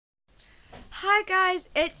Hi guys,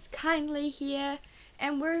 it's Kindly here,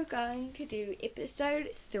 and we're going to do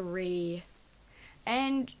episode 3.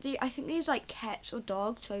 And I think these like cats or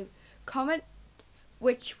dogs, so comment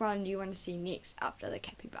which one you want to see next after the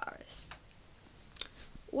capybaras.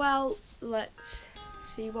 Well, let's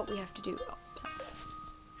see what we have to do.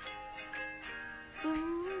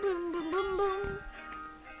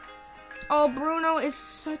 Oh, Bruno is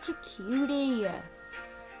such a cutie.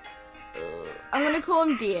 I'm gonna call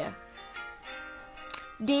him Dear.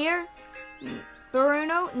 Dear?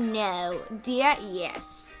 Bruno? No. Dear?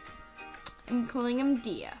 Yes. I'm calling him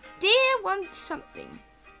Dear. Dear wants something.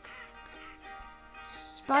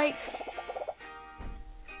 Spike.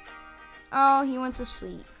 Oh, he wants to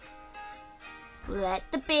sleep. Let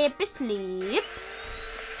the baby sleep.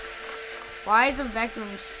 Why is the vacuum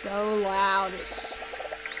so loud?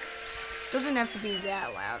 It doesn't have to be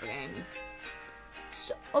that loud, game.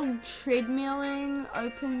 So, treadmilling,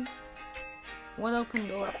 open. One open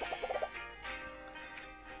door.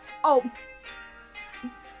 Oh!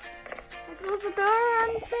 There goes the door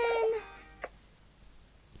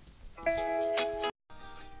open.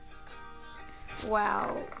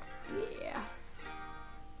 Wow. Yeah.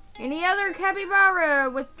 Any other capybara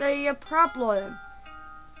with a problem?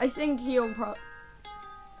 I think he'll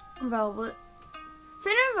Velvet.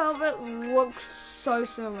 Finn and Velvet looks so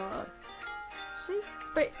similar. See?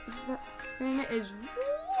 But Finn is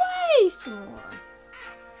way smaller.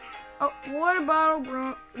 Oh, water bottle,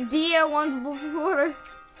 Bruno. Dia wants water.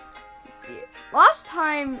 Dia. Last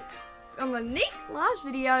time, on the last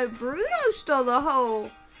video, Bruno stole the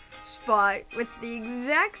whole spot with the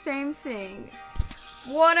exact same thing.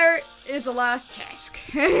 Water is the last task.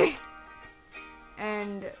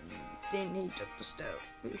 And then he took the stove.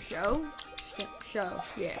 Show,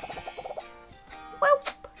 yeah. Whoop.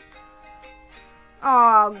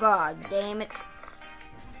 Oh, god damn it.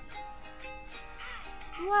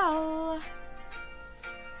 Well,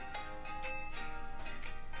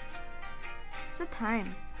 what's the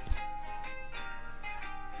time?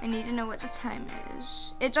 I need to know what the time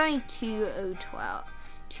is. It's only 2:12,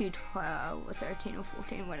 2:12 or 13 or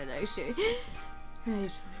 14, one of those two.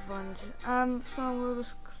 These ones. So we'll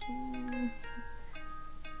just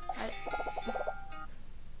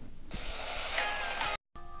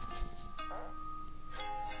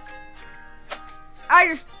I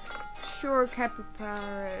just sure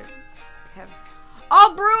capybara have.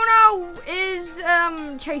 Oh, Bruno is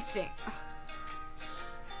chasing.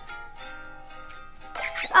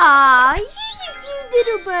 Ah, he's a cute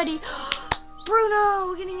little buddy. Bruno,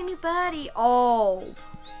 we're getting a new buddy. Oh,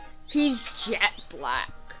 he's jet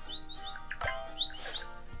black.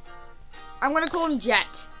 I'm gonna call him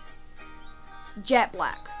Jet. Jet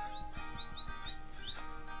black.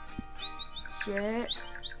 Jet.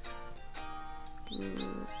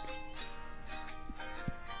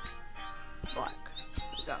 Black.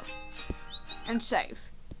 Go. And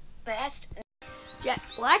save. Best. Jet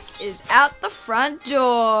Black is out the front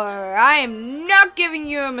door. I am not giving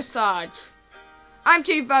you a massage. I'm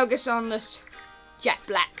too focused on this Jet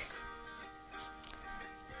Black.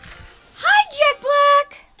 Hi, Jet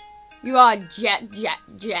Black. You are Jet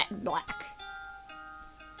Black.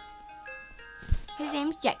 His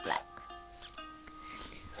name's Jet Black.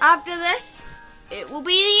 After this, it will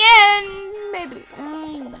be the end, maybe.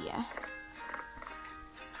 Yeah.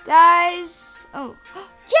 Guys, oh,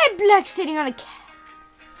 Jet Black sitting on a cat.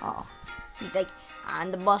 Oh, he's like,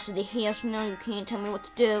 I'm the boss of the house now, you can't tell me what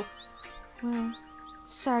to do. Well,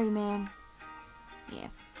 sorry, man. Yeah.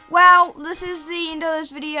 Well, this is the end of this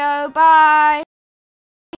video. Bye.